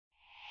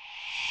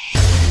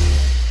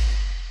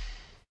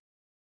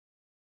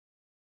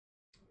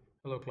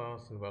Hello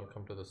class and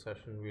welcome to the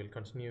session. We'll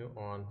continue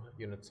on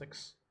Unit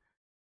 6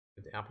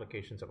 with the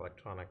applications of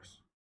electronics.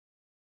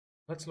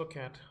 Let's look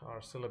at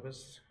our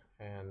syllabus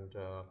and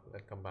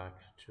let's come back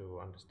to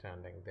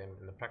understanding them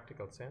in the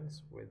practical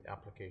sense with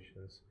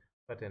applications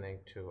pertaining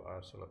to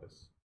our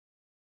syllabus.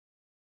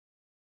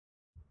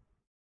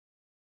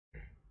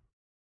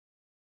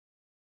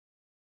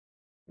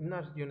 In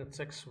our Unit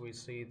 6, we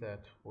see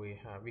that we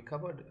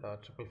covered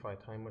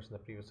 555 timers in the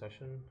previous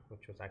session,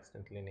 which was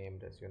accidentally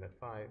named as Unit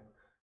 5.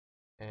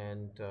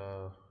 And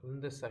in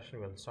this session,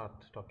 we'll start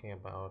talking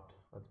about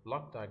the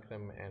block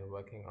diagram and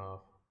working of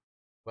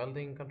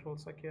welding control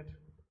circuit,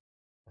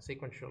 a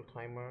sequential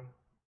timer,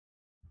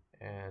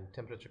 and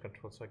temperature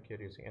control circuit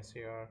using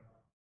SCR,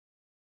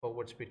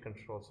 forward speed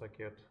control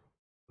circuit,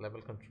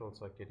 level control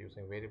circuit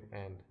using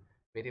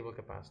variable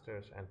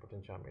capacitors and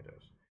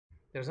potentiometers.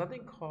 There's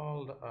nothing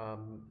called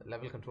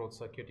level control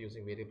circuit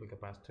using variable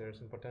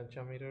capacitors and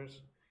potentiometers.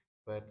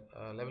 But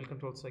level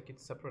control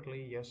circuits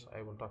separately, yes,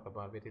 I will talk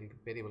about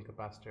variable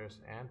capacitors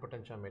and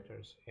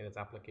potentiometers in its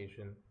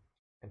application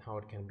and how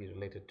it can be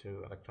related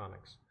to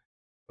electronics.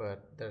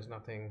 But there's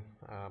nothing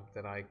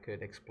that I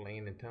could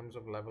explain in terms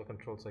of level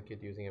control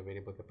circuit using a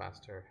variable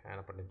capacitor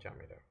and a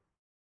potentiometer.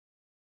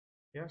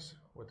 Yes,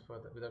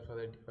 without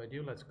further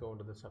ado, let's go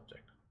into the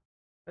subject.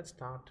 Let's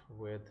start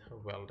with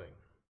welding.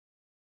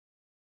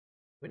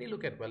 When you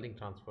look at welding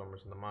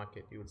transformers in the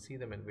market, you would see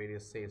them in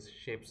various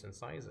shapes and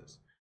sizes.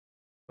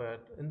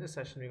 But in this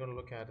session, we're going to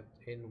look at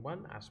it in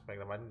one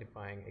aspect of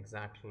identifying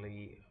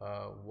exactly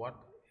what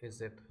is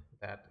it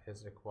that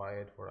is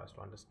required for us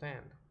to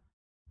understand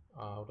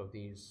out of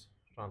these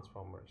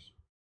transformers.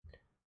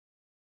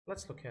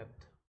 Let's look at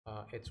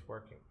its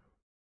working.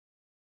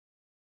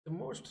 The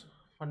most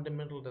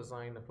fundamental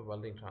design of a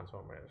welding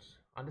transformer is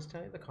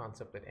understanding the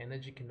concept that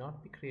energy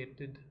cannot be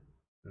created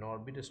nor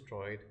be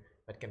destroyed,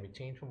 but can be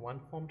changed from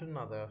one form to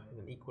another in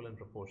an equivalent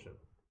proportion.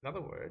 In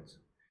other words,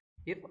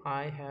 if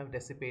I have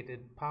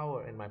dissipated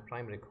power in my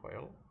primary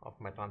coil of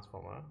my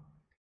transformer,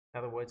 in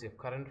other words, if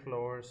current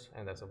flows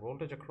and there's a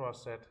voltage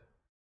across it,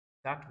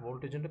 that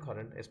voltage into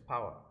current is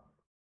power.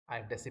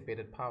 I've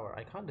dissipated power.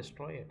 I can't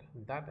destroy it.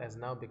 That has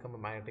now become a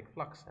magnetic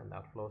flux and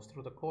that flows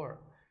through the core.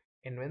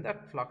 And when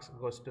that flux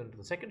goes into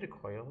the secondary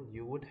coil,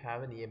 you would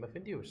have an EMF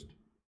induced.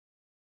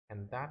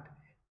 And that,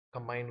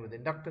 combined with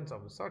inductance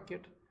of the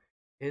circuit,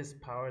 is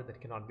power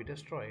that cannot be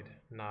destroyed.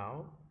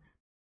 Now,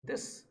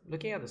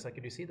 looking at the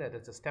circuit, you see that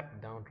it's a step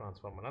down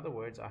transformer. In other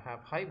words, I have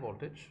high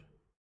voltage,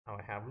 now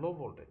I have low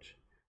voltage.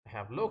 I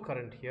have low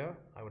current here,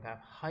 I would have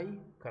high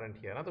current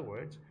here. In other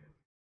words,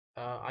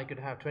 I could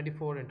have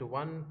 24 into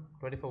 1,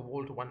 24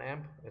 volt 1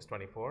 amp is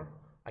 24.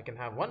 I can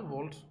have 1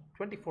 volt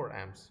 24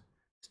 amps,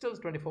 still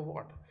 24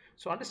 watt.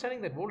 So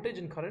understanding that voltage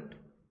and current,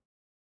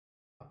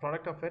 a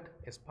product of it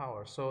is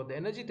power. So the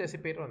energy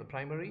dissipated on the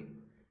primary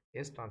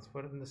is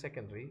transferred in the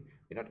secondary.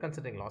 We're not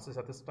considering losses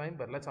at this time,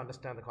 but let's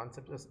understand the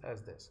concept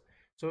as this.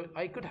 So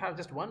I could have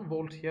just 1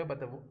 volt here,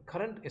 but the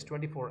current is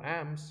 24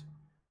 amps,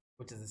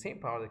 which is the same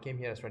power that came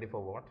here as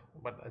 24 watt,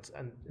 but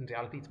in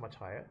reality it's much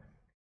higher.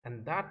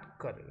 And that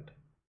current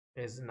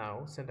is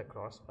now sent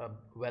across a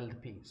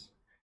weld piece.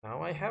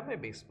 Now I have my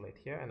base plate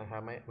here and I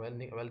have my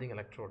welding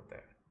electrode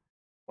there.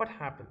 What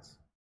happens?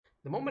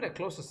 The moment I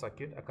close the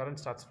circuit, a current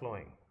starts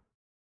flowing.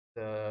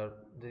 The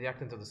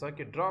reactance of the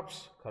circuit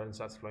drops, current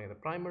starts flowing in the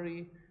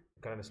primary,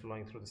 the current is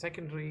flowing through the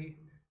secondary.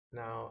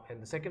 Now, and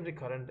the secondary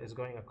current is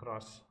going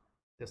across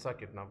the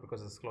circuit now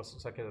because it's closed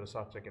circuit or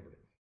short circuit.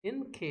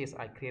 In case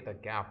I create a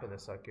gap in the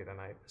circuit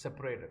and I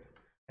separate it,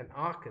 an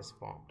arc is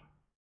formed.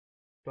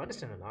 To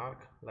understand an arc,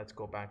 let's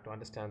go back to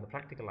understand the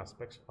practical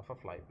aspects of a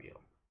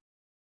flywheel.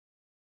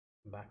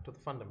 Back to the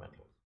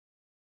fundamentals.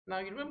 Now,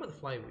 you remember the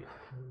flywheel.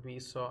 We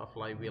saw a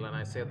flywheel and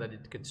I said that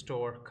it could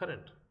store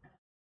current.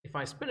 If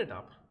I spin it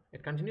up,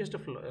 it continues to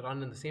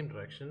run in the same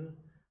direction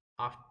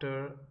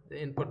after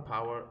the input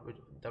power,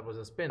 that was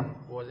a spin,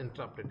 was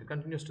interrupted. It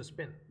continues to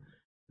spin.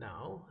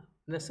 Now,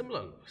 in a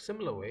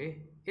similar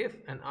way, if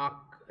an arc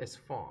is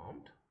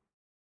formed,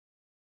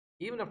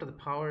 even after the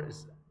power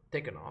is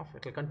taken off,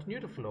 it will continue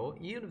to flow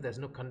even if there's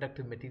no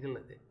conductive material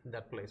in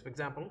that place. For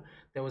example,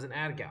 there was an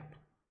air gap.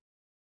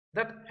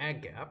 That air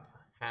gap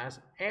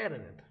has air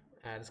in it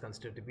and is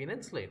considered to be an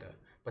insulator.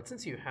 But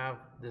since you have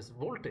this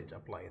voltage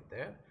applied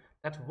there,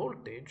 that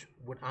voltage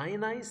would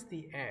ionize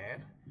the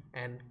air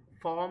and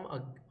form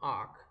an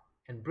arc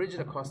and bridge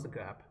it across the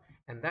gap,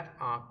 and that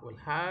arc will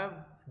have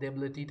the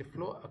ability to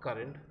flow a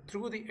current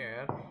through the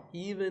air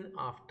even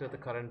after the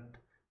current,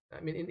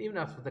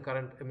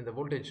 the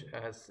voltage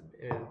has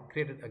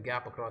created a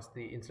gap across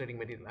the insulating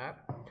material air.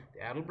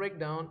 The air will break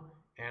down,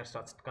 air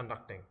starts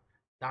conducting.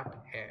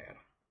 That air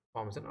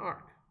forms an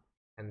arc,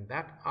 and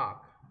that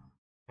arc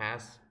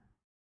has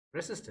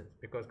resistance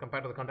because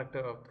compared to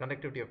the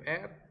conductivity of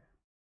air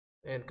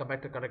and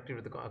compared to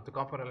conductivity of the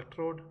copper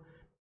electrode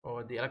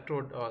or the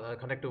electrode or the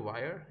conductive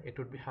wire, it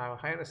would have a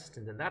higher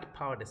resistance, and that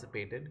power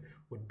dissipated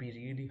would be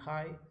really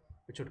high,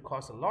 which would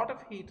cause a lot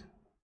of heat.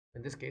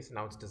 In this case,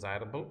 now it's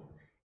desirable,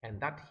 and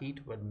that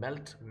heat would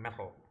melt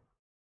metal,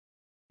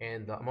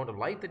 and the amount of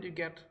light that you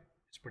get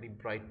It's pretty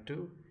bright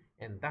too,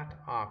 and that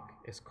arc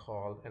is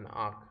called an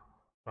arc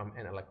from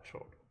an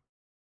electrode.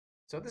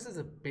 So this is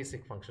a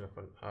basic function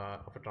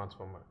of a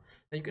transformer.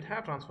 Now you could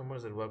have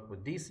transformers that work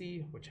with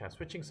DC, which have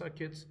switching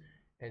circuits,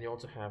 and you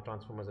also have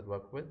transformers that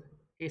work with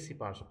AC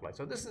power supply.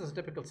 So this is a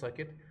typical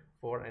circuit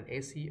for an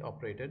AC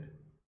operated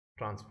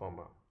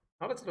transformer.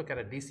 Now let's look at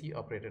a DC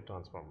operated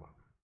transformer.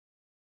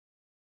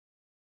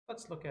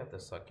 Let's look at the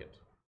circuit.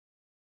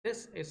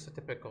 This is a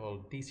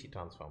typical DC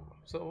transformer.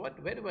 So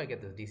where do I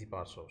get this DC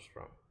power source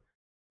from?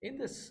 In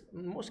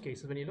most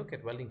cases, when you look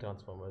at welding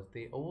transformers,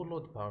 they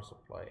overload the power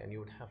supply and you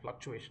would have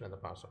fluctuation in the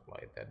power supply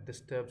that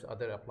disturbs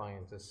other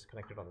appliances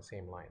connected on the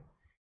same line.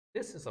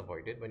 This is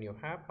avoided when you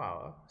have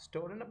power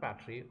stored in a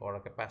battery or a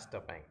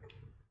capacitor bank.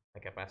 A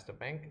capacitor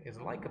bank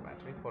is like a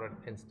battery for an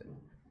instant.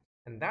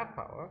 And that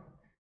power,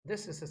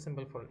 this is a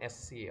symbol for an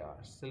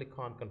SCR,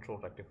 silicon control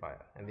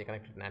rectifier, and they're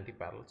connected in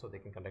anti-parallel so they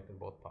can conduct in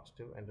both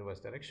positive and reverse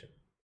direction.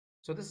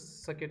 So this is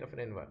a circuit of an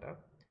inverter,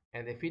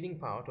 and they're feeding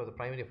power to the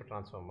primary of a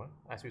transformer,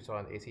 as we saw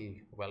in the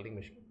AC welding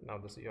machine. Now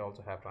this you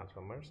also have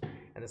transformers,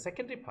 and the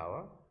secondary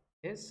power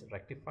is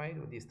rectified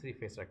with these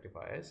three-phase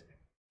rectifiers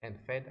and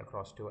fed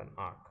across to an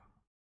arc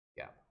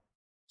gap.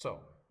 So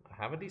I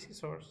have a DC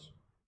source,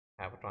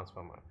 I have a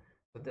transformer.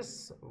 So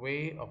this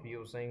way of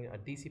using a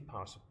DC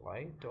power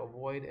supply to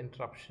avoid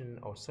interruption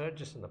or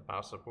surges in the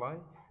power supply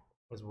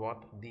is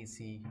what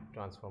DC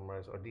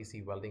transformers or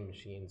DC welding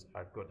machines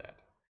are good at.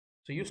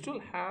 So you still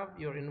have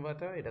your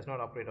inverter. It does not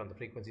operate on the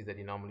frequencies that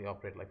you normally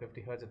operate, like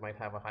 50 Hertz. It might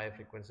have a higher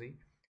frequency,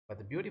 but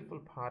the beautiful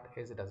part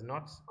is it does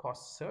not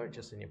cause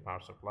surges in your power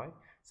supply,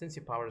 since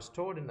your power is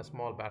stored in a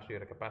small battery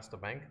or a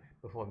capacitor bank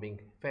before being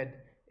fed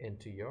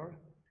into your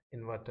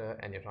inverter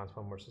and your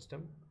transformer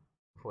system,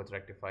 before it's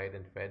rectified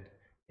and fed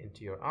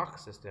into your arc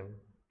system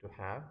to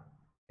have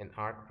an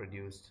arc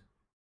produced,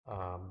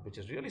 which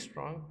is really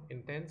strong,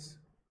 intense,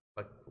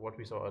 like what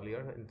we saw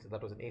earlier. And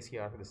that was an AC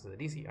arc. This is a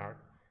DC arc,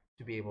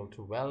 to be able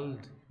to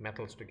weld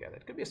metals together.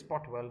 It could be a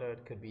spot welder,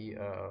 it could be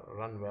a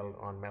run weld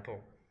on metal,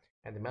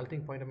 and the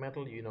melting point of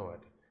metal, you know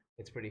it,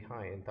 it's pretty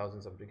high in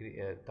thousands of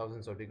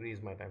degrees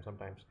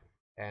sometimes,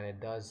 and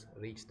it does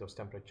reach those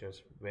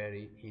temperatures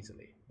very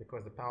easily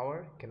because the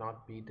power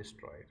cannot be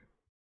destroyed.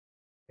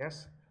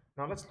 Yes.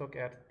 Now let's look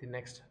at the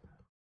next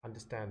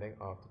understanding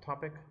of the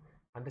topic,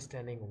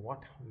 understanding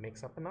what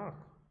makes up an arc.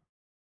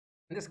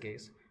 In this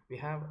case, we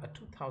have a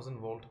 2000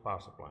 volt power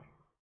supply.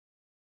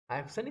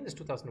 I'm sending this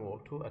 2000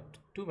 volt to a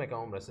 2 mega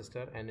ohm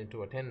resistor and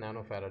into a 10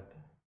 nanofarad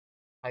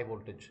high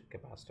voltage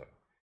capacitor.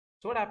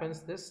 So what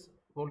happens, this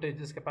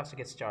capacitor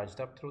gets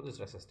charged up through this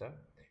resistor,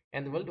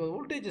 and the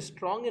voltage is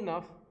strong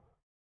enough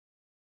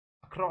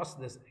across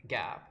this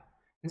gap.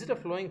 Instead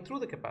of flowing through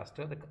the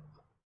capacitor,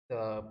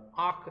 the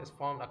arc is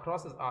formed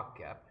across this arc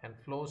gap and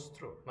flows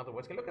through. In other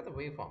words, you look at the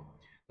waveform.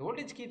 The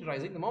voltage keeps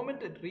rising. The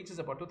moment it reaches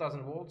about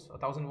 2000 volts,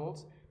 1000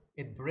 volts,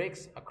 it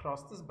breaks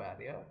across this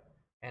barrier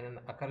and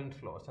a current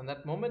flows. And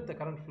that moment the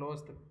current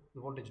flows,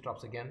 the voltage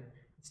drops again.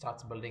 It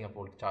starts building up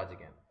voltage charge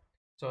again.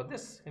 So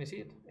this, can you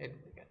see it?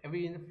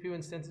 Every few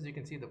instances you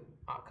can see the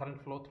current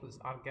flow through this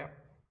arc gap.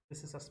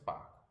 This is a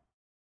spark.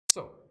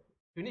 So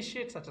to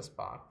initiate such a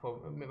spark for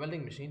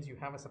welding machines, you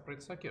have a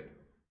separate circuit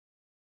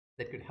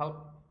that could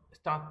help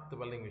start the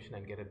welding machine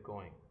and get it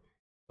going.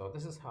 So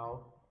this is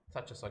how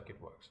such a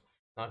circuit works.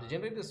 Now to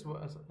generate this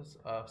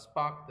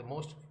spark, the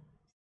most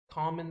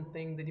common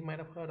thing that you might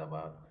have heard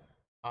about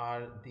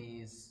are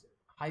these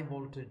high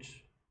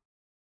voltage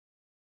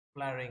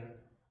flaring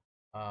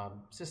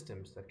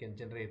systems that can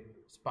generate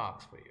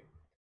sparks for you.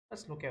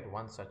 Let's look at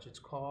one such. It's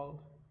called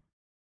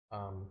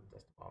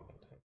just a moment.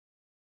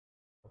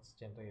 Let's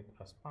generate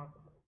a spark.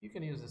 You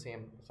can use the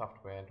same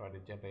software and try to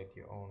generate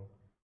your own.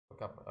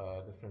 Look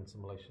up different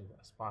simulations,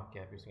 a spark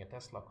gap using a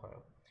Tesla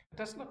coil. A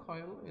Tesla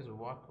coil is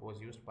what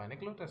was used by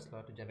Nikola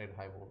Tesla to generate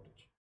high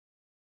voltage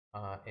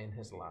in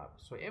his lab.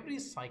 So every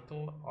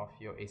cycle of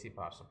your AC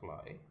power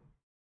supply,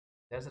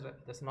 there's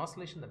an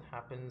oscillation that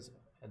happens.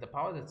 The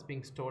power that's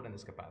being stored in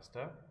this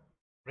capacitor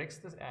breaks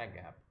this air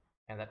gap,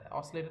 and that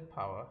oscillated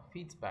power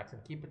feeds back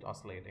and keep it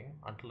oscillating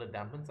until it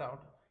dampens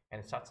out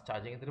and it starts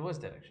charging in the reverse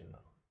direction now.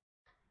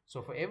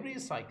 So for every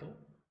cycle,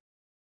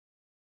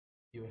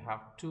 you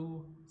have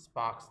two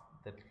sparks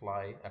that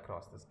fly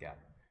across this gap.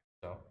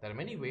 So there are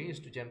many ways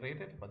to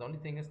generate it, but the only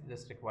thing is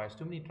this requires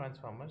too many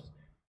transformers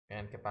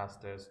and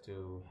capacitors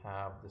to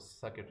have this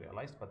circuit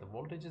realized. But the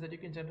voltages that you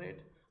can generate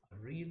are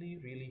really,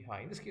 really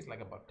high. In this case,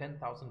 like about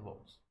 10,000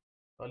 volts.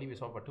 Earlier we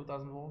saw about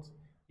 2000 volts.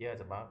 Here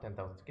it's about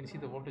 10,000. Can you see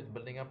the voltage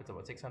building up? It's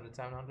about 600,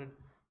 700.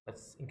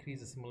 Let's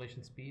increase the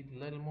simulation speed a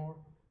little more.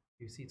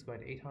 You see it's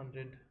going to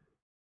 800,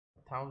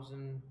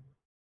 1000,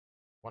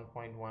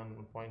 1.1,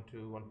 1.2,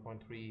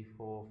 1.3,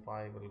 4,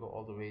 5. It'll go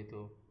all the way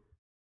till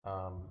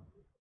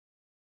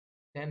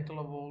 10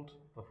 kilovolt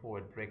before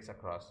it breaks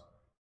across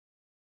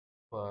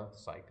per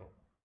cycle.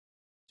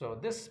 So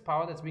this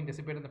power that's being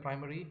dissipated in the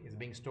primary is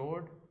being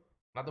stored.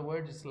 In other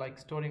words, it's like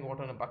storing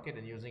water in a bucket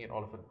and using it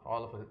all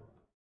of a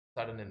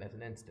sudden in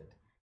an instant.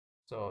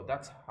 So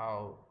that's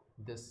how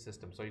this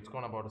system. So it's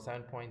gone about a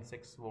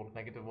 7.6 volt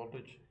negative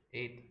voltage,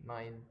 8,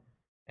 9,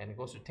 and it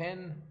goes to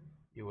 10,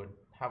 you would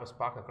have a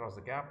spark across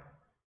the gap,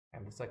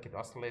 and the circuit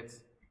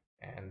oscillates,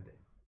 and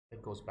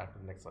it goes back to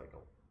the next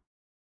cycle.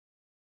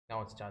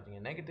 Now it's charging a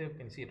negative.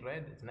 Can you see it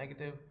red? It's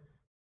negative.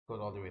 Goes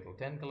all the way till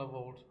 10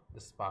 kilovolts.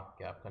 The spark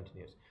gap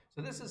continues.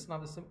 So this is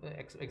another simple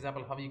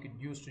example how you could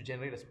use to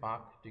generate a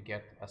spark to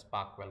get a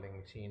spark welding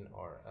machine,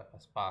 or a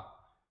spark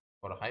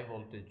for a high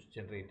voltage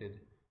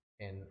generated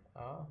in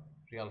a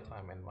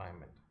real-time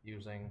environment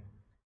using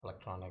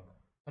electronic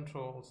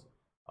controls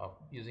of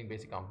using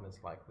basic components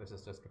like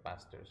resistors,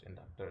 capacitors,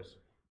 inductors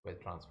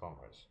with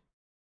transformers.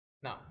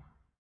 Now,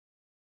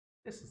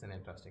 this is an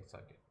interesting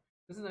circuit.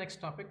 This is the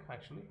next topic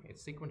actually.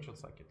 It's sequential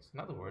circuits. In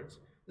other words,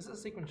 this is a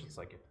sequential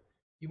circuit.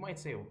 You might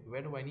say,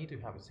 where do I need to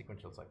have a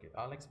sequential circuit?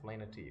 I'll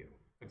explain it to you.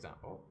 For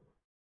example,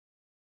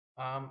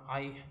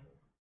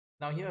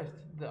 now here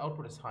the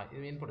output is high,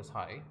 the input is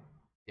high,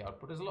 the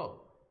output is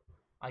low.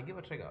 I give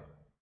a trigger,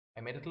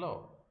 I made it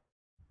low,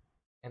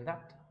 and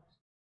that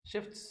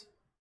shifts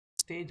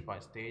stage by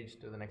stage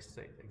to the next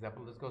stage.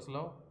 Example, this goes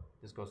low,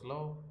 this goes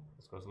low,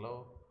 this goes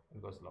low,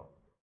 and goes low.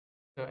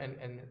 So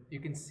and you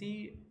can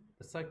see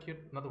the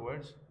circuit. In other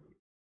words,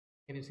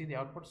 can you see the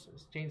outputs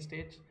change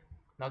stage?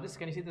 Now this,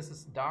 can you see this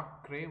is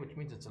dark gray, which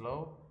means it's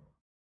low.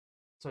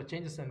 So it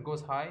changes and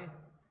goes high.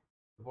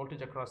 The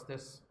voltage across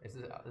this is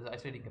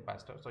isolating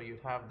capacitor. So you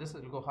have this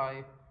will go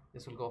high,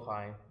 this will go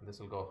high, this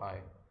will go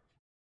high.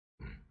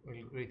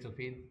 It will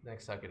feed the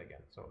next circuit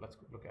again. So let's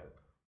look at it.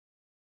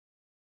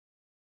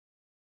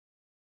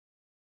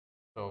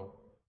 So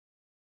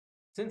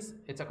since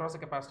it's across a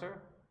capacitor,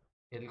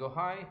 it'll go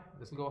high,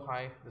 this will go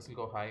high, this will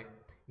go high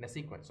in a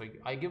sequence. So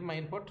I give my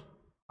input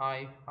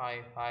high,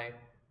 high, high,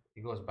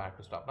 it goes back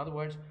to stop. In other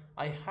words,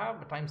 I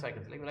have a time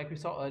cycles like we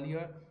saw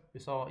earlier. We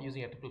saw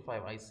using a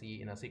 555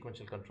 IC in a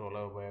sequential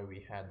controller where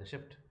we had the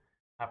shift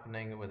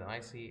happening with an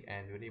IC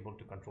and we were able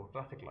to control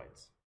traffic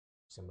lights.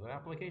 Similar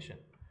application.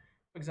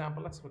 For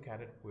example, let's look at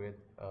it with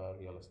a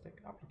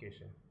realistic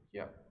application.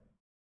 Here,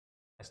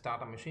 I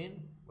start a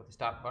machine with the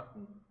start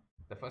button.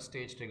 The first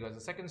stage triggers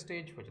the second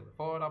stage, which is the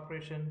forward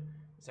operation.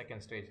 The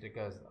second stage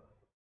triggers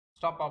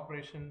stop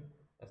operation.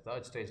 The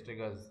third stage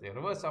triggers the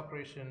reverse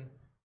operation,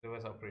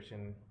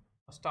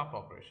 a stop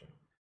operation.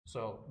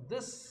 So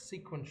this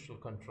sequential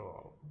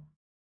control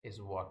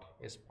is what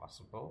is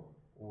possible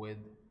with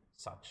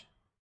such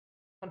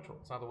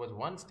controls. In other words,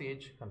 one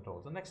stage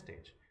controls the next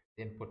stage.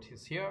 The input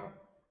is here,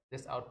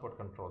 this output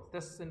controls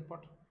this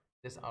input,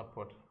 this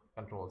output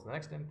controls the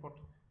next input,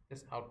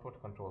 this output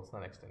controls the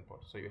next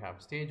input. So you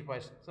have stage by,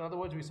 so in other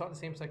words, we saw the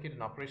same circuit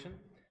in operation.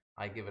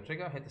 I give a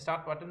trigger, hit the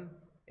start button,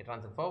 it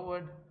runs in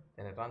forward,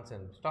 then it runs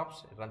in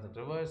stops, it runs in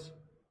reverse,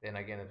 then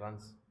again it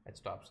runs, it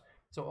stops.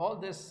 So all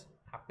this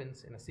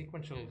happens in a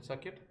sequential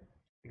circuit.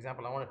 For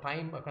example, I want to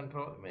time a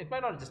control. It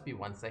might not just be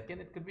 1 second,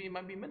 it could be, it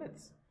might be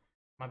minutes,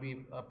 might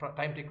be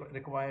time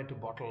required to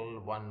bottle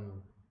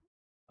one,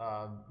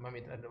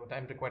 maybe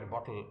time required to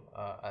bottle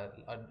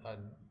a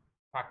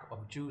pack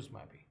of juice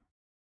maybe.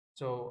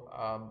 So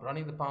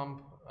running the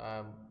pump,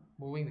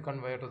 moving the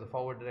conveyor to the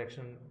forward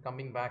direction,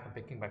 coming back and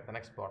picking back the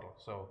next bottle.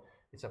 So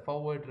it's a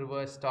forward,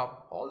 reverse,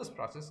 stop. All this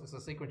process is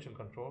a sequential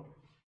control,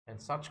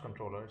 and such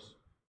controllers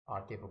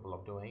are capable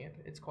of doing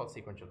it. It's called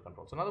sequential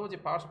control. So in other words,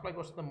 your power supply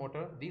goes to the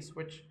motor. These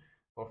switch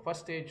for first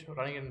stage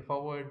running it in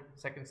forward,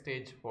 second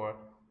stage for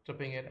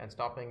tripping it and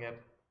stopping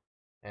it,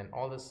 and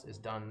all this is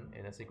done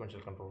in a sequential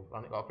control,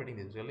 operating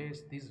these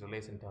relays. These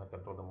relays in turn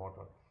control the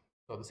motor.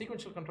 So the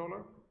sequential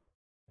controller,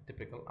 a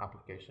typical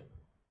application.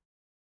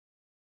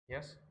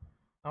 Yes.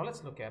 Now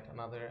let's look at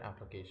another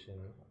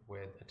application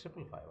with a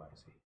 555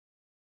 IC.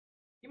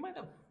 You might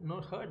have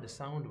not heard the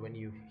sound when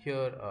you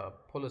hear a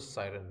police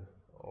siren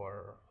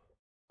or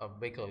a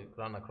vehicle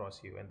run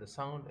across you, and the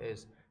sound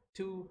is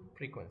two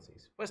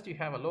frequencies. First you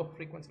have a low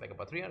frequency like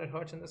about 300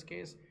 hertz in this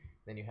case,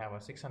 then you have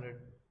a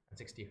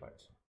 660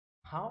 hertz.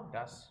 How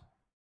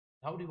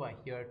do I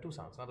hear two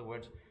sounds? In other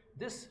words,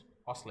 this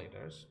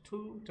oscillators,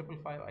 two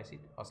 555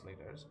 IC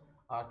oscillators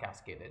are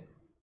cascaded,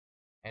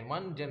 and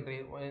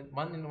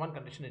in one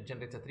condition it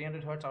generates a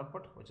 300 hertz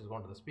output, which is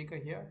going to the speaker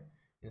here.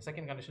 In the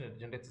second condition it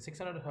generates a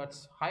 600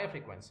 hertz higher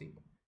frequency.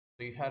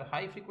 So you had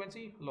high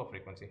frequency, low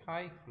frequency,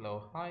 high,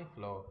 flow,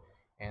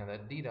 and the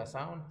data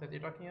sound that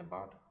you're talking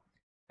about,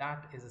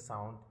 that is a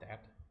sound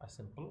that a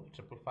simple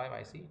 555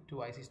 IC, two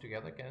ICs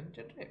together, can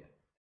generate.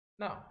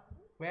 Now,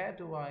 where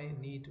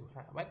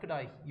could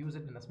I use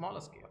it in a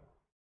smaller scale?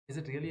 Is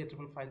it really a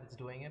 555 that's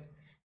doing it?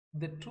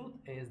 The truth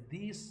is,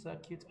 these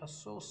circuits are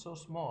so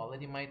small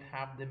that you might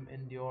have them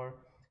in your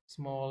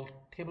small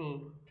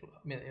tabletop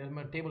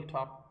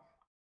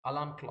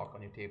alarm clock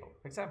on your table.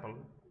 For example,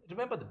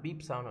 remember the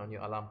beep sound on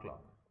your alarm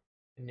clock.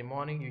 In the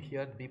morning you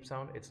hear the beep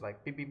sound. It's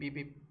like beep beep beep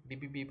beep beep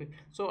beep beep beep.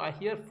 So I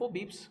hear 4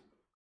 beeps,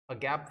 a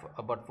gap for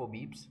about 4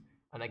 beeps,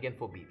 and again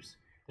 4 beeps.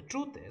 The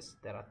truth is,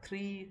 there are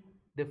 3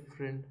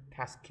 different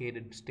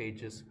cascaded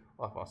stages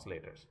of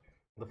oscillators.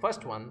 The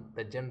first one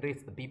that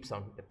generates the beep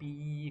sound, the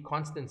beep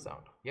constant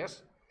sound.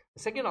 Yes.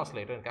 The second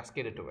oscillator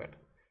cascaded to it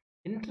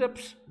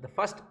interrupts the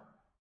first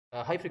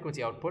high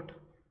frequency output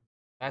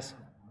as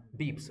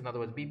beeps. In other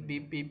words, beep,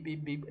 beep, beep,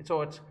 beep, beep.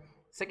 So it's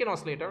second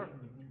oscillator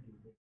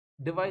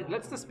device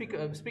lets the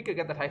speaker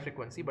get that high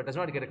frequency but does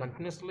not get it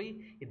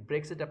continuously. It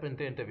breaks it up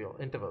into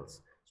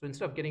intervals. So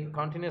instead of getting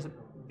continuous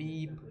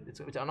beep,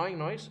 it's annoying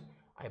noise,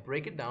 I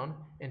break it down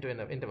into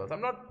intervals.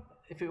 I'm not,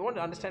 if you want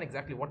to understand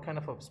exactly what kind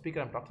of a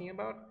speaker I'm talking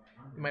about,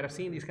 you might have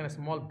seen these kind of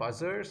small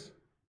buzzers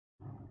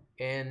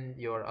in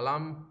your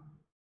alarm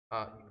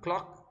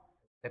clock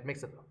that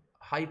makes a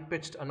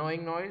high-pitched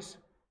annoying noise.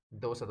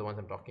 Those are the ones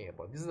I'm talking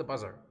about. This is a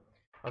buzzer.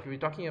 I'll be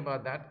talking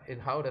about that in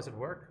how does it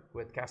work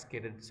with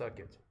cascaded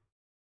circuits.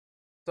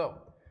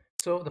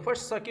 So the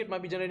first circuit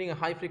might be generating a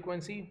high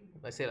frequency,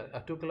 let's say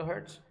a 2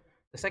 kilohertz.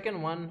 The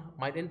second one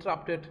might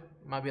interrupt it,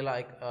 might be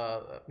like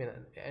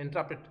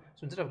interrupt it.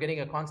 So instead of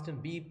getting a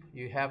constant beep,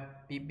 you have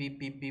beep, beep,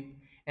 beep, beep.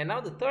 And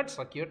now the third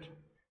circuit,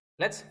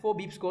 let's 4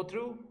 beeps go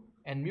through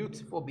and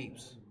mutes 4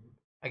 beeps.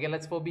 Again,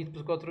 let's 4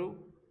 beeps go through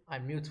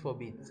and mutes 4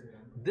 beeps.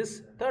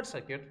 This third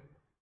circuit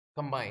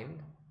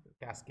combined,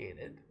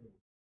 cascaded,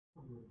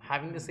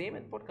 having the same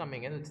input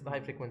coming in, it's the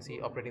high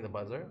frequency operating the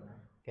buzzer,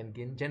 can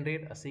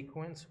generate a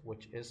sequence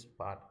which is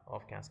part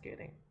of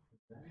cascading.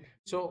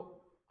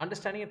 So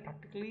understanding it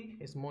practically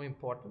is more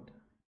important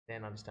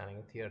than understanding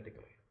it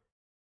theoretically.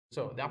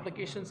 So the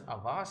applications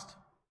are vast.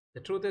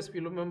 The truth is, if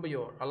you remember,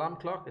 your alarm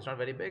clock is not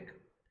very big.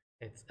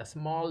 It's a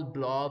small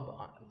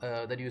blob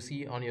that you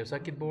see on your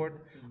circuit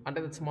board.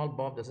 Under that small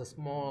blob, there's a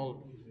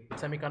small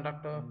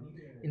semiconductor.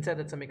 Inside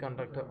that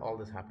semiconductor, all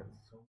this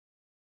happens.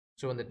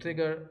 So when the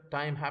trigger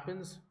time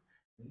happens,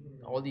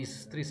 all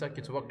these 3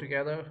 circuits work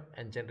together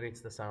and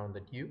generates the sound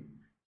that you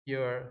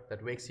hear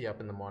that wakes you up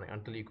in the morning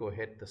until you go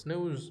hit the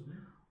snooze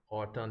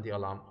or turn the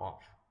alarm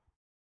off.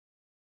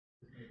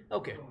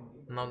 Okay,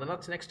 now the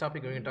next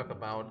topic we're going to talk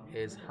about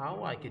is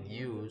how I could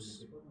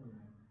use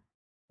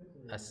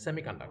a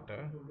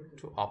semiconductor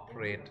to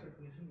operate,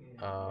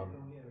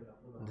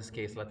 in this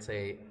case, let's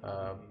say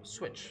a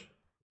switch.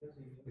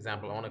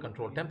 Example, I want to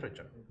control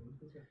temperature.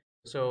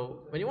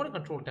 So when you want to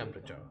control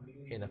temperature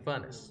in a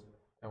furnace,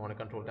 I want to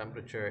control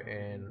temperature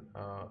in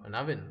an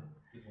oven,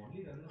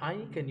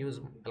 I can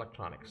use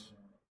electronics.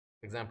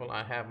 For example,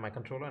 I have my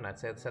controller and I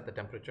set the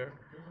temperature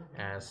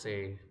as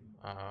say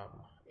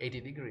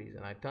 80 degrees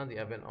and I turn the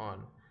oven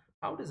on.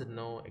 How does it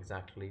know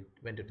exactly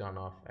when to turn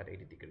off at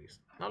 80 degrees?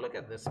 Now look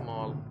at this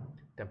small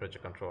temperature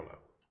controller.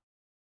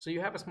 So you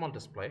have a small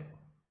display,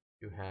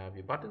 you have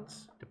your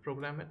buttons to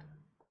program it,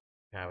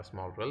 you have a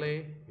small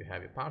relay, you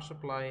have your power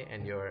supply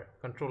and your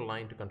control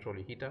line to control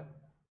your heater,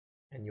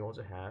 and you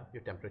also have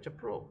your temperature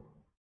probe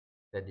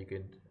that you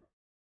could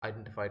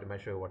identify to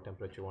measure what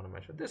temperature you want to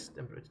measure. This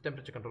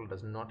temperature controller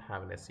does not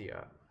have an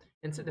SCR.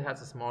 Instead, it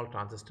has a small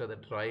transistor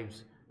that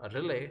drives a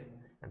relay,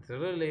 and the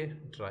relay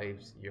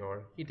drives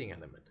your heating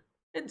element.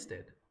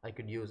 Instead, I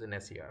could use an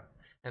SCR,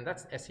 and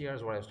that's SCR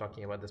is what I was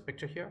talking about. This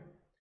picture here,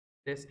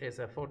 this is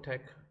a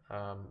Photech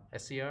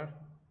SCR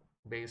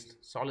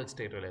based solid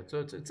state relay.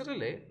 So it's a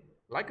relay.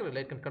 Like a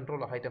relay, it can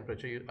control a high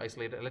temperature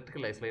isolated,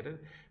 electrically isolated,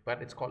 but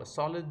it's called a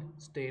solid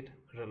state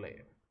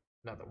relay.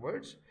 In other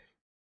words,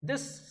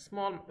 this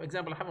small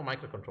example, I have a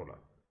microcontroller.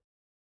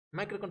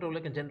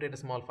 Microcontroller can generate a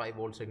small 5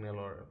 volt signal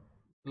or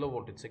low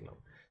voltage signal.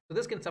 So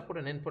this can support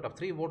an input of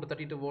 3 volt to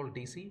 32 volt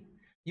DC.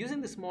 Using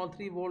the small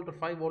 3 volt or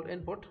 5 volt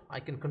input, I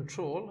can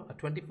control a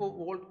 24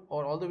 volt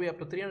or all the way up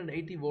to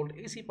 380 volt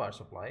AC power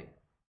supply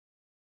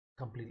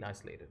completely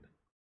isolated.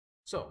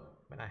 So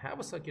when I have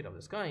a circuit of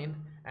this kind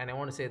and I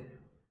want to say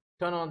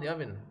turn on the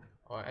oven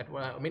or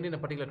maintain a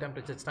particular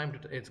temperature, the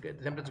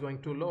temperature is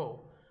going too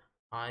low,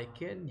 I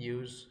can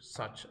use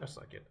such a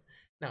circuit.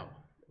 Now,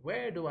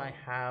 where do I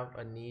have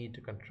a need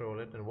to control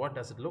it and what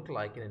does it look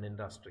like in an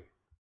industry?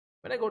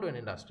 When I go to an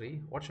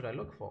industry, what should I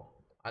look for?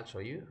 I'll show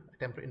you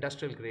a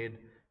industrial grade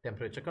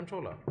temperature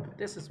controller.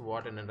 This is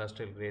what an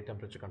industrial grade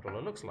temperature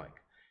controller looks like.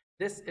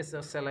 This is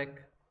a Select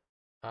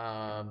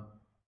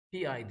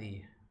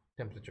PID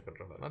temperature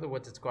controller. In other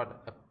words, it's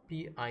got a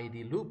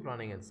PID loop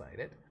running inside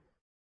it,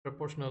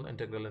 proportional,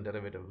 integral, and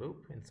derivative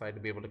loop inside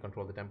to be able to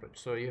control the temperature.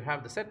 So you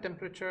have the set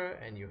temperature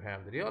and you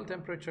have the real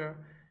temperature,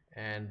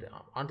 and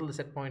until the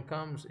set point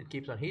comes, it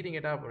keeps on heating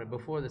it up, and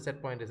before the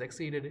set point is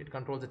exceeded, it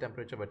controls the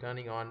temperature by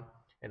turning on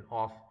and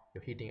off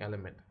your heating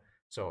element.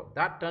 So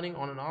that turning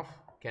on and off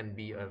can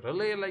be a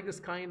relay like this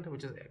kind,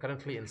 which is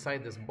currently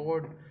inside this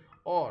board,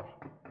 or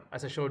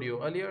as I showed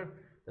you earlier,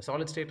 the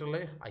solid state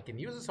relay. I can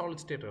use a solid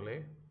state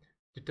relay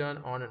to turn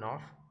on and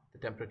off the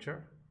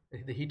temperature,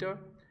 the heater,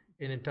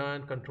 and in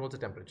turn controls the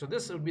temperature. So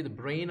this would be the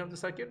brain of the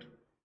circuit,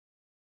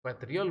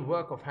 but the real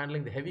work of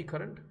handling the heavy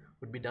current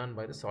would be done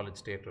by the solid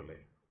state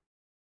relay.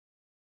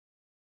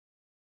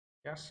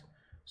 Yes,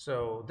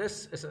 so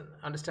this is an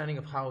understanding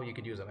of how you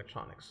could use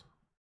electronics.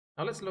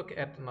 Now let's look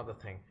at another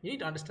thing. You need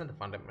to understand the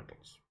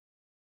fundamentals.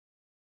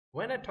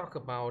 When I talk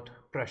about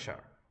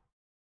pressure,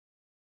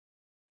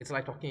 it's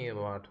like talking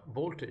about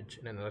voltage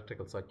in an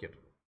electrical circuit.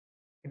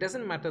 It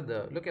doesn't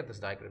matter look at this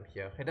diagram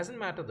here, it doesn't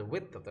matter the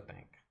width of the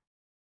tank.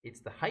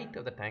 It's the height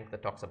of the tank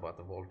that talks about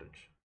the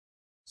voltage.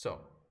 So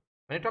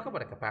when I talk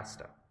about a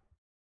capacitor,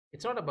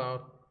 it's not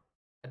about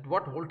At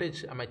what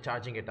voltage am I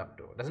charging it up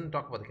to? It doesn't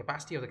talk about the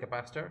capacity of the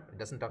capacitor. It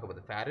doesn't talk about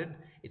the farad.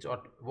 It's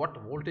what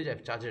voltage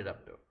I've charged it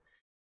up to.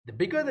 The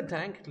bigger the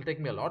tank, it'll take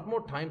me a lot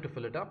more time to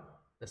fill it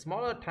up. The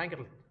smaller tank,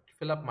 it'll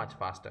fill up much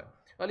faster.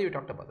 Earlier we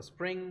talked about the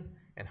spring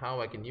and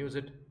how I can use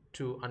it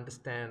to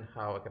understand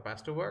how a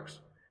capacitor works.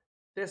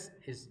 This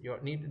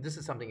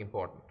is something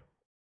important.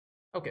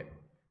 Okay,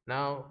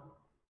 now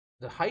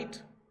the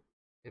height,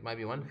 it might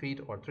be 1 feet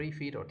or 3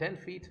 feet or 10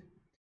 feet,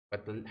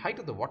 but the height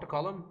of the water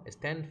column is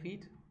 10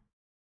 feet.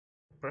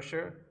 The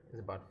pressure is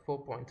about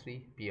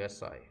 4.3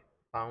 psi,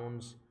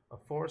 pounds of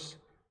force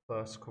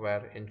per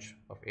square inch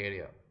of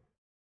area.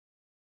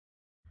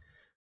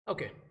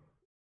 Okay,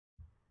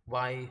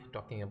 why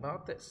talking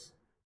about this?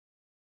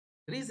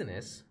 The reason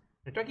is,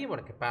 we're talking about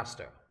a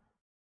capacitor.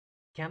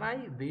 Can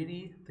I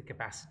vary the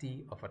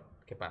capacity of a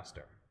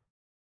capacitor?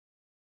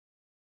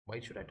 Why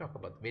should I talk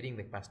about varying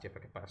the capacity of a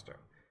capacitor?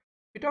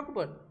 We talked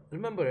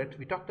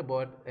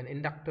about an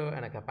inductor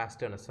and a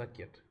capacitor in a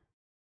circuit.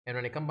 And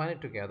when I combine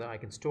it together, I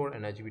can store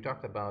energy. We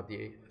talked about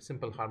the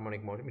simple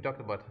harmonic motion. We talked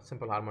about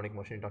simple harmonic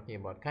motion. We're talking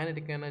about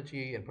kinetic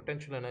energy and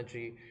potential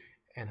energy,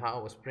 and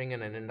how a spring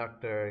and an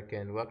inductor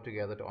can work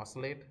together to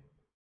oscillate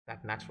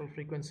that natural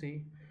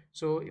frequency.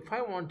 So if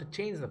I want to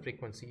change the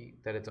frequency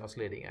that it's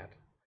oscillating at,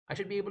 I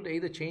should be able to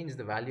either change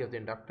the value of the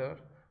inductor,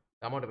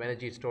 the amount of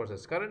energy it stores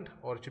as current,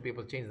 or it should be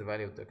able to change the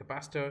value of the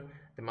capacitor,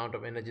 the amount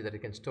of energy that it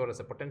can store as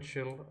a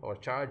potential or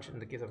charge in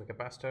the case of a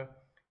capacitor.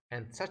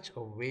 And such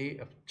a way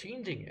of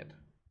changing it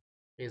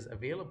is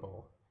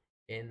available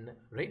in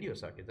radio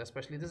circuits.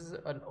 Especially, this is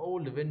an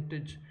old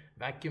vintage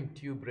vacuum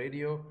tube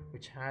radio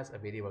which has a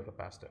variable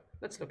capacitor.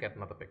 Let's look at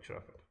another picture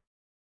of it.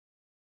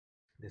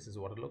 This is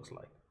what it looks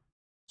like.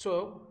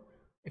 So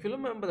if you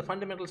remember the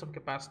fundamentals of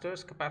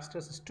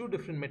capacitors is two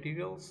different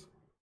materials.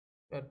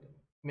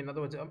 In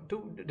other words,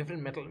 two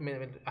different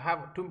I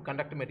have two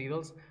conductor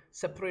materials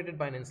separated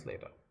by an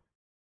insulator.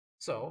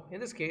 So in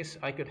this case,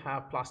 I could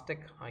have plastic,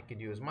 I could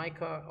use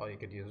mica, or you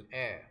could use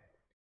air.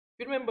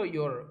 If you remember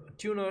your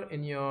tuner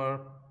in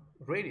your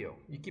radio,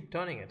 you keep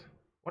turning it.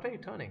 What are you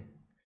turning?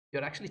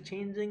 You're actually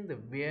changing the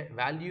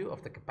value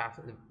of the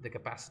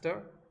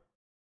capacitor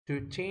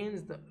to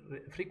change the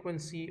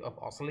frequency of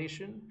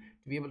oscillation,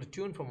 to be able to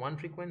tune from one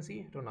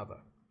frequency to another.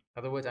 In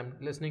other words, I'm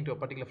listening to a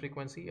particular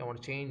frequency, I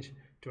want to change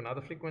to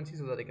another frequency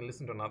so that I can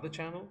listen to another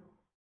channel.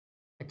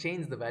 I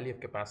change the value of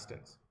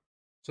capacitance.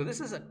 So this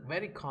is a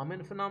very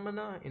common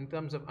phenomena in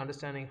terms of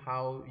understanding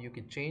how you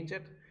can change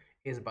it,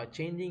 is by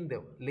changing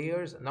the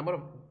layers, the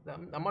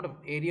amount of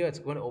area it's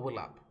going to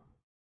overlap.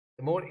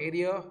 The more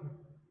area,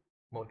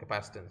 more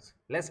capacitance.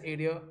 Less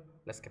area,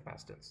 less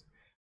capacitance.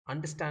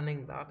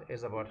 Understanding that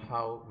is about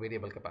how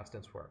variable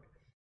capacitance work.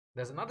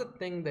 There's another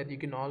thing that you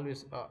can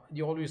always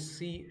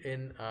see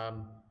in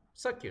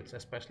circuits,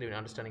 especially when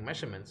understanding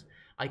measurements.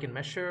 I can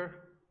measure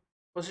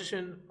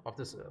position of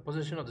this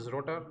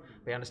rotor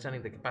by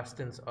understanding the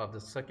capacitance of the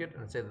circuit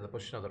and say that the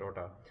position of the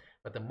rotor.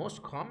 But the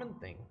most common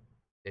thing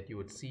that you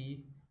would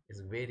see is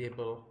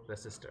variable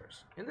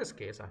resistors. In this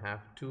case, I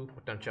have two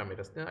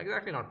potentiometers. They're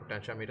exactly not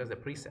potentiometers, they're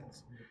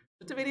presets.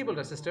 It's a variable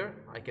resistor.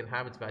 I can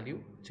have its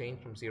value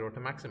change from 0 to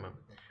maximum.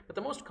 But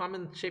the most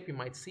common shape you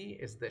might see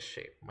is this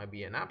shape. It might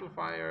be an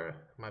amplifier,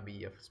 might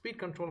be a speed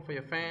control for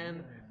your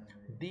fan.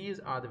 These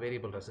are the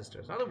variable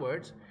resistors. In other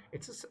words,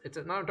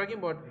 now I'm talking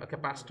about a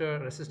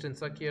capacitor resistance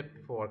circuit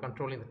for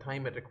controlling the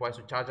time it requires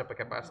to charge up a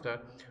capacitor,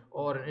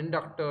 or an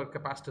inductor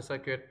capacitor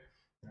circuit,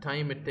 the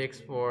time it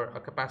takes for a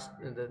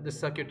capacitor, this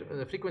circuit,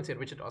 the frequency at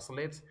which it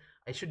oscillates.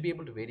 I should be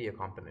able to vary a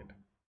component.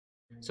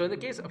 So in the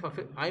case of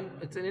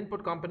it's an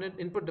input component,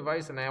 input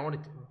device, and I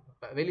want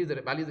to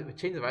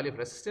change the value of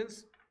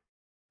resistance,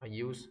 I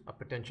use a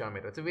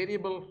potentiometer. It's a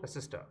variable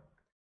resistor.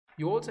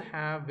 You also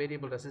have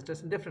variable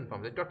resistors in different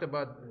forms. I talked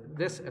about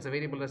this as a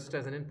variable resistor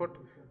as an input.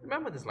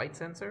 Remember this light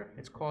sensor?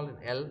 It's called an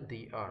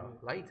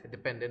LDR, light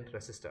dependent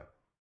resistor.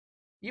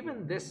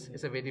 Even this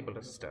is a variable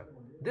resistor.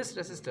 This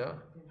resistor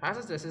has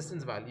its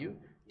resistance value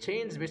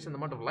changed based on the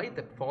amount of light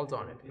that falls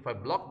on it. If I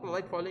block the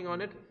light falling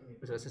on it,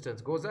 the resistance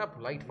goes up,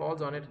 light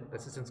falls on it,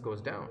 resistance goes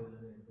down.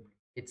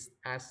 It's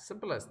as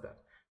simple as that.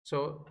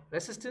 So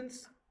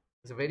resistance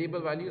is a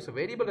variable value. So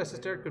variable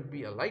resistor could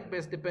be a light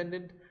based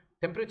dependent,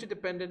 temperature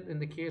dependent in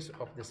the case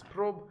of this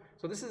probe.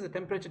 So this is a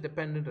temperature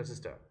dependent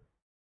resistor.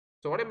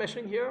 So what I'm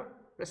measuring here,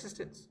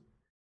 resistance.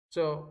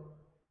 So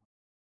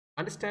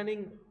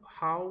understanding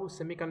how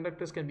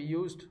semiconductors can be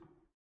used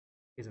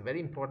is a very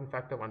important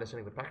factor of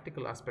understanding the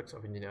practical aspects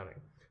of engineering.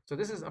 So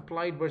this is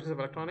applied versions of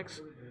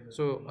electronics.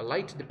 So a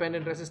light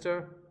dependent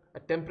resistor, a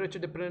temperature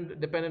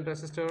dependent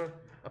resistor,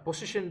 a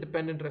position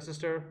dependent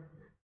resistor,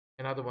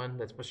 another one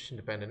that's position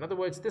dependent. In other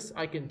words, this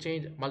I can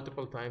change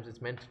multiple times.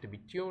 It's meant to be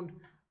tuned.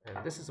 And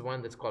this is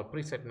one that's called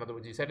preset. In other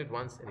words, you set it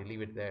once and you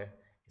leave it there.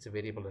 It's a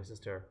variable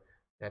resistor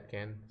that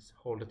can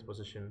hold its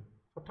position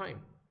for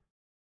time.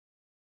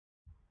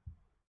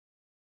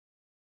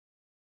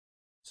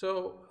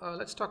 So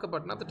let's talk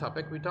about another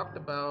topic. We talked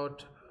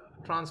about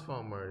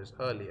transformers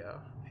earlier,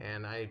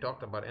 and I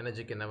talked about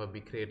energy can never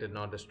be created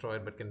nor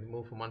destroyed, but can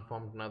move from one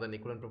form to another in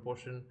equivalent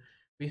proportion.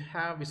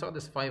 we saw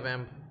this 5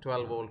 amp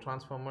 12 volt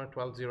transformer,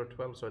 12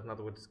 so in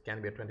other words it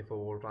can be a 24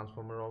 volt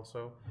transformer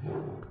also,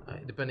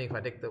 depending if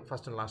I take the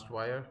first and last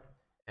wire.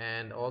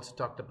 And also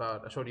talked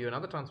about, I showed you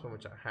another transformer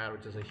which I had,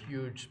 which is a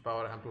huge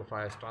power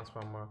amplifiers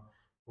transformer,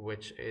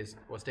 which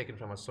was taken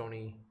from a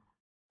Sony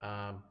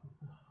um,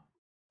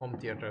 home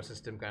theater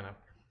system kind of.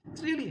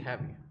 It's really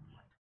heavy.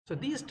 So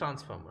these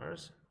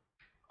transformers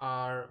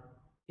are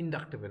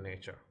inductive in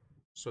nature,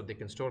 so they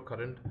can store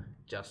current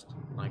just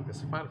like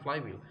this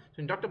flywheel.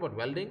 So you talked about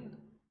welding.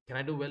 Can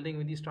I do welding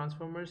with these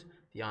transformers?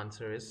 The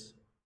answer is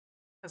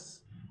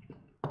yes,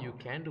 you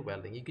can do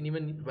welding. You can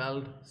even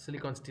weld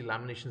silicon steel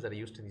laminations that are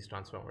used in these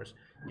transformers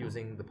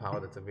using the power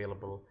that's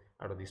available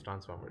out of these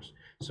transformers.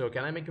 So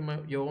can I make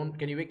your own?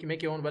 Can you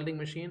make your own welding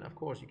machine? Of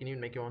course, you can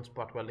even make your own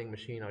spot welding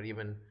machine, or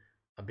even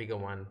a bigger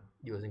one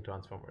using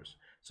transformers.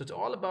 So it's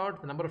all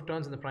about the number of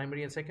turns in the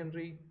primary and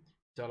secondary.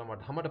 It's all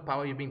about how much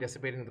power you're being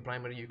dissipating in the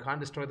primary. You can't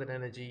destroy that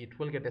energy. It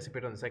will get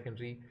dissipated on the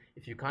secondary.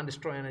 If you can't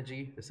destroy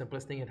energy, the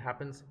simplest thing that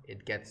happens,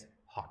 it gets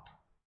hot.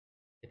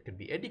 It could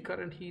be eddy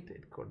current heat,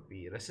 it could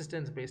be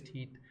resistance based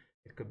heat,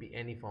 it could be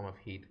any form of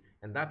heat.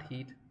 And that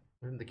heat,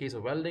 in the case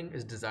of welding,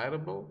 is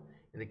desirable.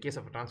 In the case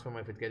of a transformer,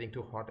 if it's getting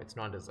too hot, it's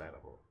not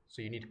desirable.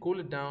 So you need to cool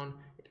it down.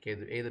 It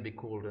can either be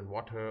cooled in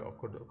water, or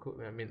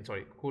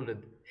cooled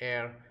in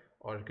air,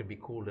 or it could be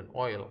cooled in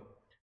oil,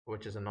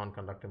 which is a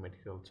non-conductor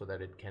material, so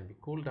that it can be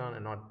cooled down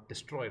and not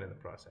destroyed in the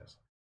process.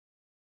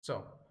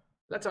 So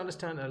let's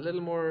understand a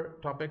little more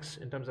topics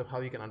in terms of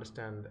how you can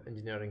understand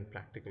engineering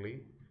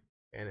practically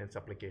and its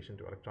application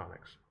to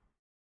electronics.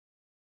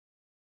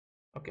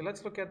 Okay,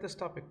 let's look at this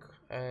topic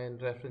in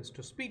reference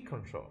to speed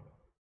control.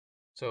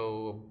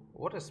 So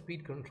what is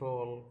speed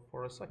control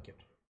for a circuit?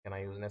 Can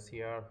I use an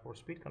SCR for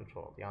speed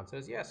control? The answer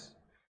is yes.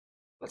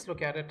 Let's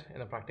look at it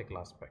in a practical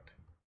aspect.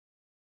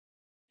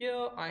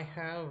 Here I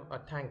have a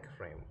tank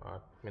frame.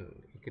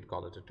 You could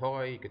call it a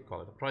toy, you could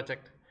call it a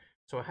project.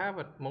 So I have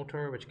a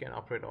motor which can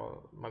operate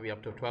maybe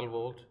up to 12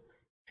 volt,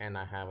 and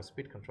I have a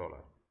speed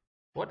controller.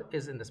 What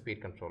is in the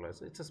speed controller?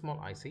 It's a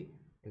small IC,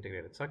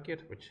 integrated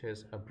circuit, which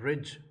is a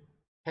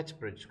H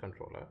bridge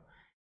controller,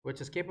 which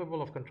is capable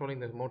of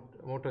controlling the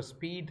motor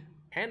speed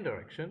and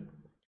direction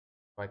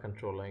by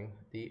controlling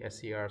the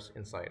SCRs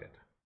inside it.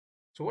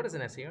 So what is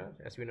an SCR?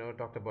 As we know,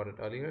 talked about it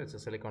earlier, it's a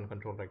silicon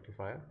control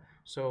rectifier.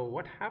 So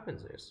what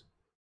happens is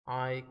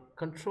I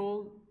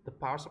control the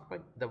power supply,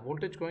 the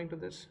voltage going to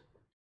this,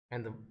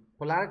 and the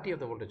polarity of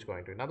the voltage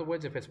going to. In other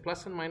words, if it's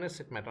plus and minus,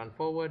 it might run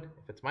forward.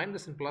 If it's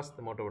minus and plus,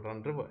 the motor would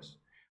run reverse.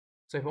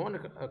 So if I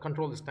want to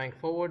control this tank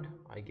forward,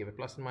 I give it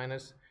plus and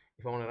minus.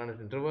 If I want to run it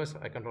in reverse,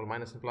 I control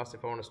minus and plus.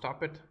 If I want to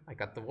stop it, I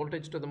cut the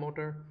voltage to the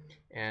motor.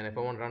 And if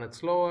I want to run it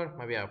slower,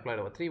 maybe I apply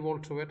over 3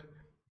 volts to it.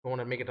 If I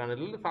want to make it run a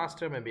little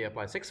faster, maybe I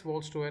apply 6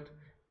 volts to it.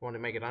 If I want to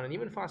make it run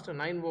even faster,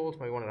 9 volts.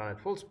 Maybe I want to run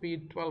at full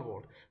speed, 12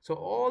 volt. So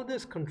all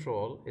this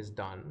control is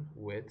done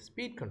with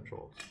speed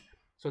controls.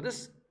 So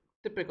this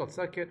typical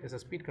circuit is a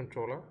speed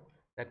controller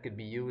that could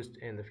be used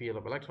in the field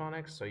of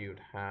electronics. So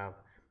you'd have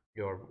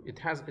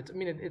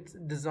it's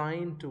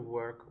designed to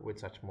work with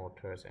such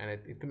motors, and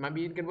it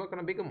can work on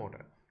a bigger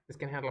motor. This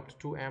can handle up to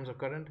 2 amps of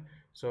current.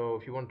 So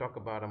if you want to talk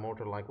about a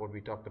motor like what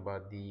we talked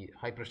about, the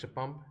high pressure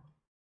pump,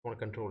 you want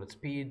to control its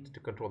speed,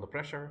 to control the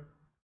pressure,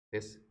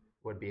 this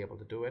would be able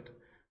to do it,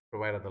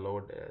 provided the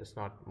load is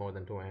not more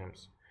than 2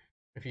 amps.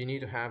 If you need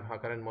to have a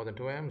current more than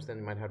 2 amps, then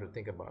you might have to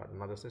think about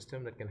another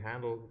system that can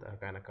handle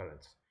that kind of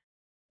currents.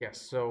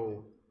 Yes,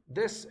 so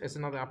this is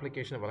another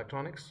application of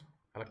electronics.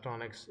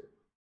 Electronics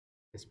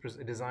is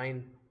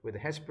designed with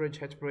a H bridge.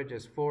 H bridge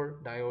is 4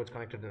 diodes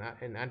connected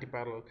in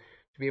anti-parallel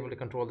to be able to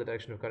control the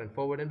direction of current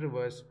forward and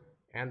reverse,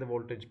 and the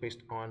voltage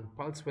based on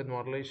pulse width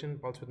modulation.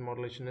 Pulse width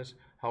modulation is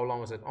how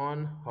long is it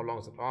on, how long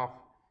is it off,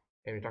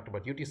 and we talked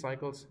about duty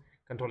cycles,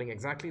 controlling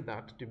exactly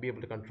that to be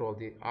able to control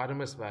the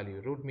RMS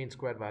value, root mean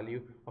square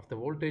value of the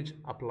voltage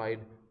applied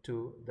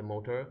to the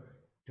motor,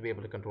 to be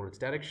able to control its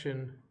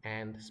direction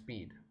and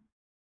speed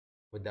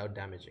without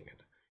damaging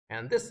it.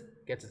 And this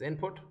gets its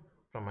input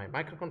from my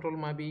microcontroller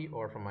maybe,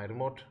 or from my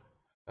remote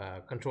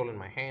control in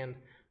my hand,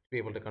 to be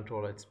able to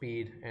control its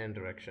speed and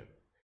direction.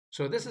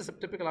 So this is a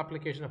typical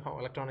application of how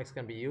electronics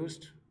can be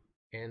used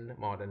in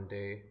modern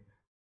day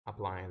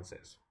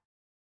appliances.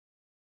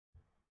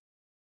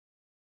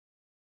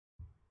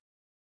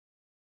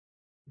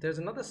 There's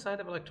another side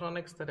of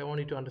electronics that I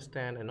want you to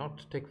understand and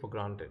not take for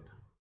granted.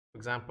 For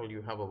example,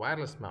 you have a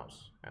wireless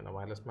mouse, and a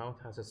wireless mouse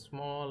has a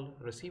small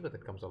receiver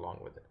that comes along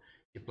with it.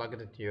 You plug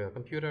it into your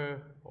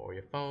computer or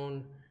your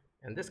phone,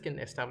 and this can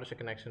establish a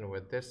connection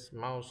with this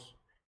mouse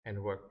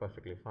and work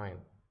perfectly fine.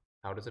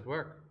 How does it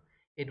work?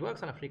 It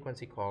works on a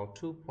frequency called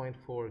 2.4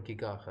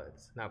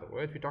 gigahertz. In other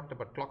words, we talked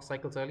about clock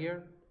cycles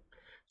earlier.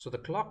 So the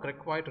clock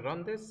required to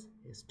run this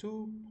is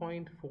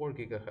 2.4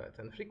 gigahertz,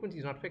 and the frequency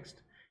is not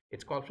fixed.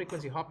 It's called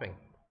frequency hopping,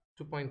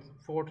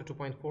 2.4 to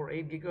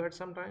 2.48 gigahertz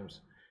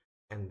sometimes.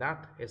 And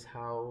that is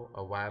how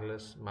a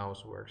wireless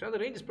mouse works. Now the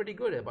range is pretty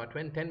good, about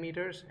 10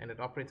 meters, and it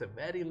operates at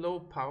very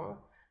low power.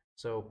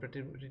 So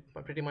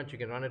pretty much you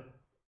can run it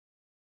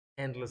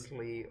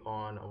endlessly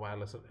on a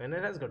wireless, and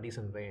it has got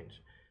decent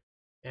range.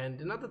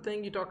 And another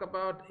thing you talk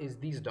about is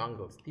these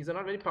dongles. These are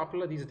not very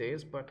popular these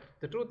days, but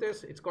the truth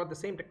is it's got the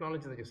same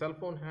technology that your cell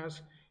phone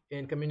has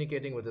in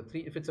communicating with the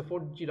three. If it's a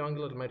 4G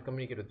dongle, it might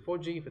communicate with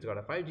 4G. If it's got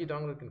a 5G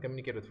dongle, it can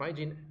communicate with 5G.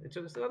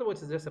 In other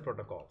words, it's just the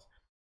protocols.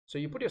 So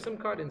you put your SIM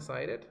card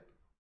inside it,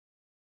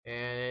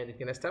 and it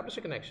can establish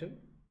a connection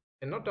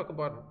and not talk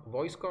about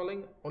voice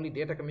calling, only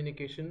data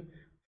communication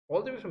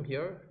all the way from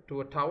here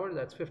to a tower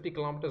that's 50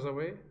 kilometers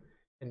away,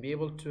 and be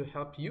able to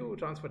help you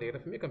transfer data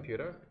from your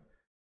computer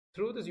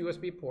through this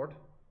USB port,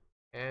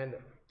 and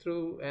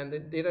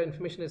the data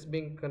information is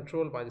being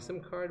controlled by the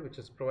SIM card, which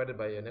is provided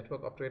by a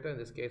network operator. In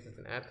this case, it's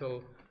an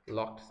Airtel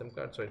locked SIM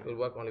card, so it will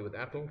work only with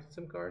Airtel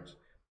SIM cards.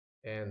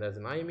 And there's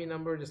an IME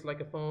number just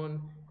like a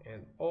phone,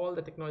 and all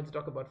the technology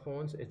talk about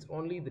phones. It's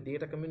only the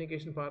data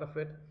communication part of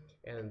it,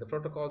 and the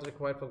protocols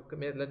required for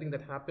letting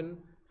that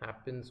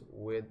happens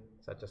with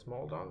such a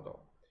small dongle.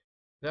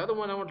 The other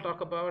one I want to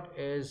talk about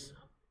is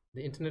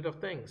the Internet of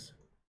Things.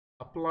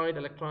 Applied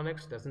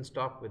electronics doesn't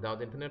stop without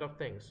the Internet of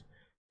Things.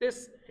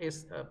 This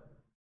is a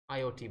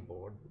IoT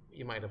board.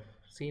 You might have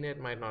seen it,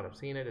 might not have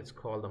seen it. It's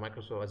called the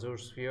Microsoft Azure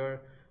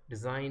Sphere,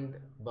 designed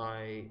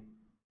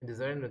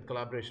with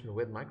collaboration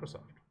with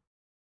Microsoft.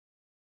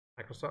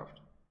 Microsoft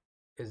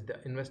is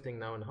investing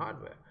now in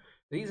hardware.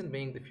 The reason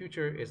being, the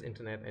future is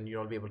internet, and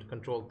you'll be able to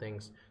control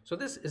things. So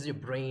this is your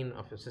brain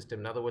of your system.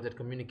 In other words, it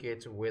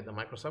communicates with a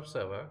Microsoft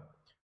server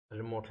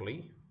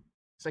remotely,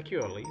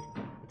 securely.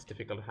 It's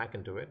difficult to hack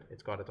into it.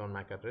 It's got its own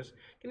MAC address.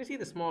 Can you see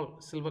the small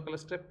silver color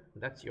strip?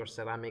 That's your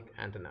ceramic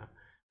antenna.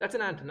 That's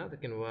an antenna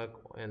that can work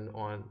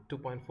on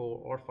 2.4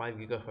 or 5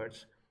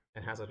 gigahertz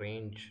and has a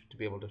range to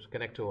be able to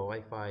connect to a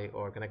Wi-Fi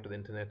or connect to the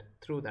internet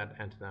through that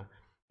antenna.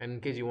 And in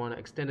case you want to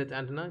extend its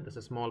antenna, there's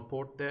a small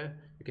port there.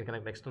 You can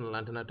connect an external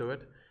antenna to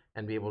it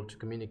and be able to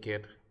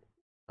communicate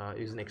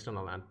using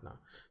external antenna.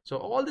 So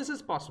all this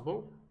is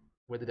possible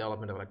with the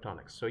development of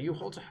electronics. So you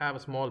also have a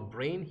small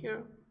brain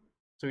here.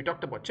 So we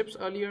talked about chips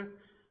earlier.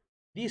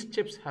 These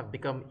chips have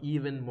become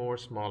even more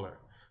smaller.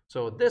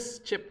 So this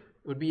chip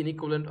would be an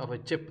equivalent of a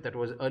chip that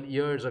was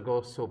years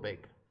ago so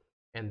big,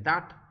 and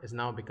that has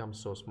now become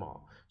so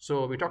small.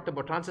 So we talked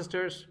about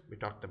transistors, we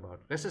talked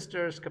about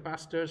resistors,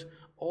 capacitors.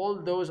 All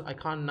those I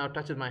can't now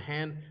touch with my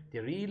hand.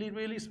 They're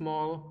really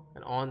small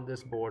and on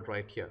this board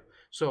right here.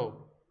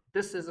 So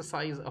this is the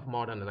size of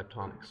modern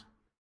electronics.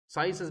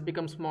 Size has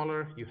become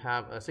smaller. You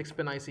have a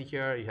 6-pin IC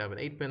here, you have an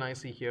 8-pin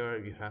IC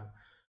here, you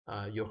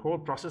have your whole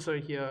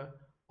processor here.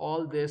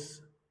 All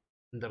this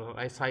in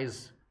the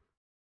size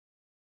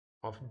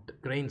of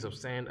grains of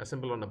sand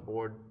assembled on a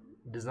board,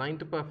 designed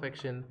to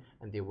perfection,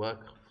 and they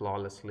work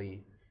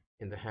flawlessly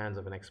in the hands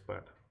of an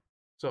expert.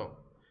 So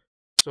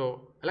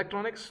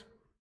electronics,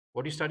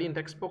 what you study in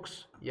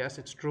textbooks, yes,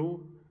 it's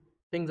true.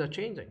 Things are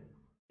changing.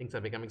 Things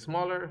are becoming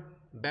smaller,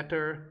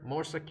 better,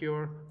 more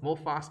secure, more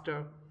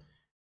faster,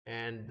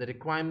 and the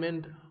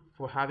requirement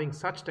for having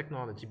such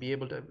technology be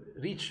able to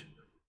reach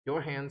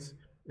your hands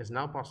is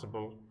now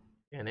possible,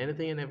 and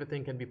anything and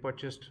everything can be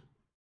purchased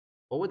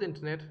over the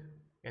internet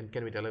and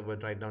can be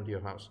delivered right down to your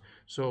house.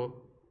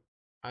 So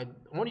I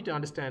want you to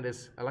understand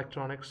is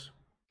electronics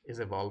is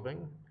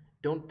evolving.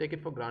 Don't take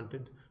it for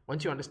granted.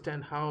 Once you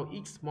understand how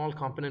each small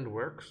component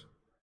works,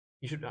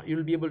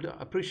 you'll be able to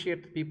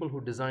appreciate people who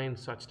design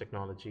such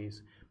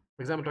technologies.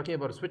 For example, talking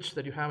about a switch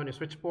that you have on your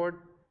switchboard,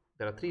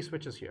 there are 3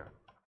 switches here,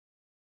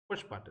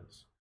 push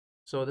buttons.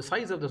 So the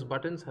size of those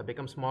buttons have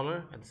become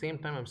smaller. At the same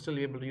time, I'm still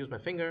able to use my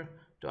finger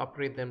to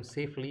operate them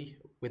safely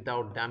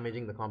without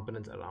damaging the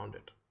components around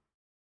it.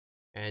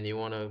 And you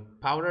want to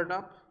power it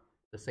up,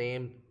 the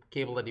same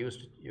cable that you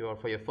used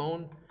for your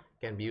phone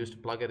can be used to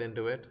plug it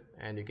into it,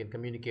 and you can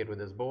communicate with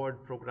this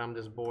board, program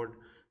this board,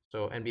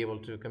 and be able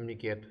to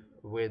communicate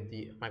with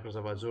the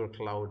Microsoft Azure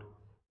cloud,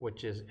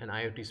 which is an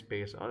IoT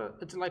space, or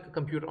it's like a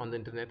computer on the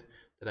internet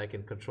that I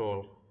can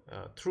control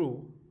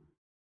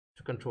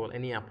to control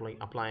any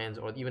appliance,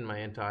 or even my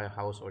entire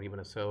house, or even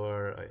a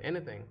server, or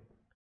anything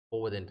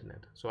over the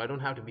internet. So I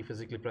don't have to be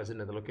physically present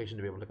at the location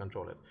to be able to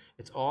control it.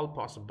 It's all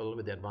possible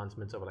with the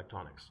advancements of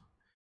electronics.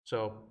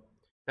 So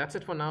that's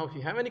it for now. If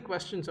you have any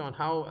questions on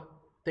how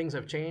things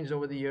have changed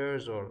over the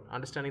years or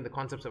understanding the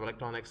concepts of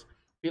electronics,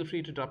 feel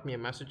free to drop me a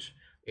message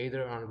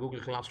either on Google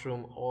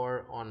Classroom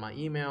or on my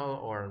email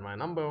or on my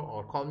number,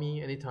 or call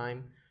me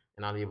anytime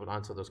and I'll be able to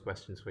answer those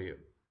questions for you.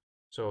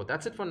 So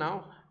that's it for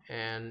now,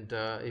 and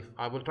if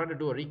I will try to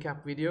do a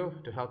recap video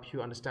to help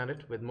you understand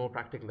it with more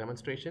practical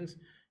demonstrations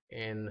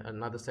in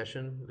another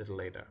session a little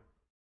later.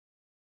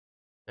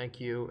 Thank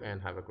you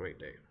and have a great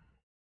day.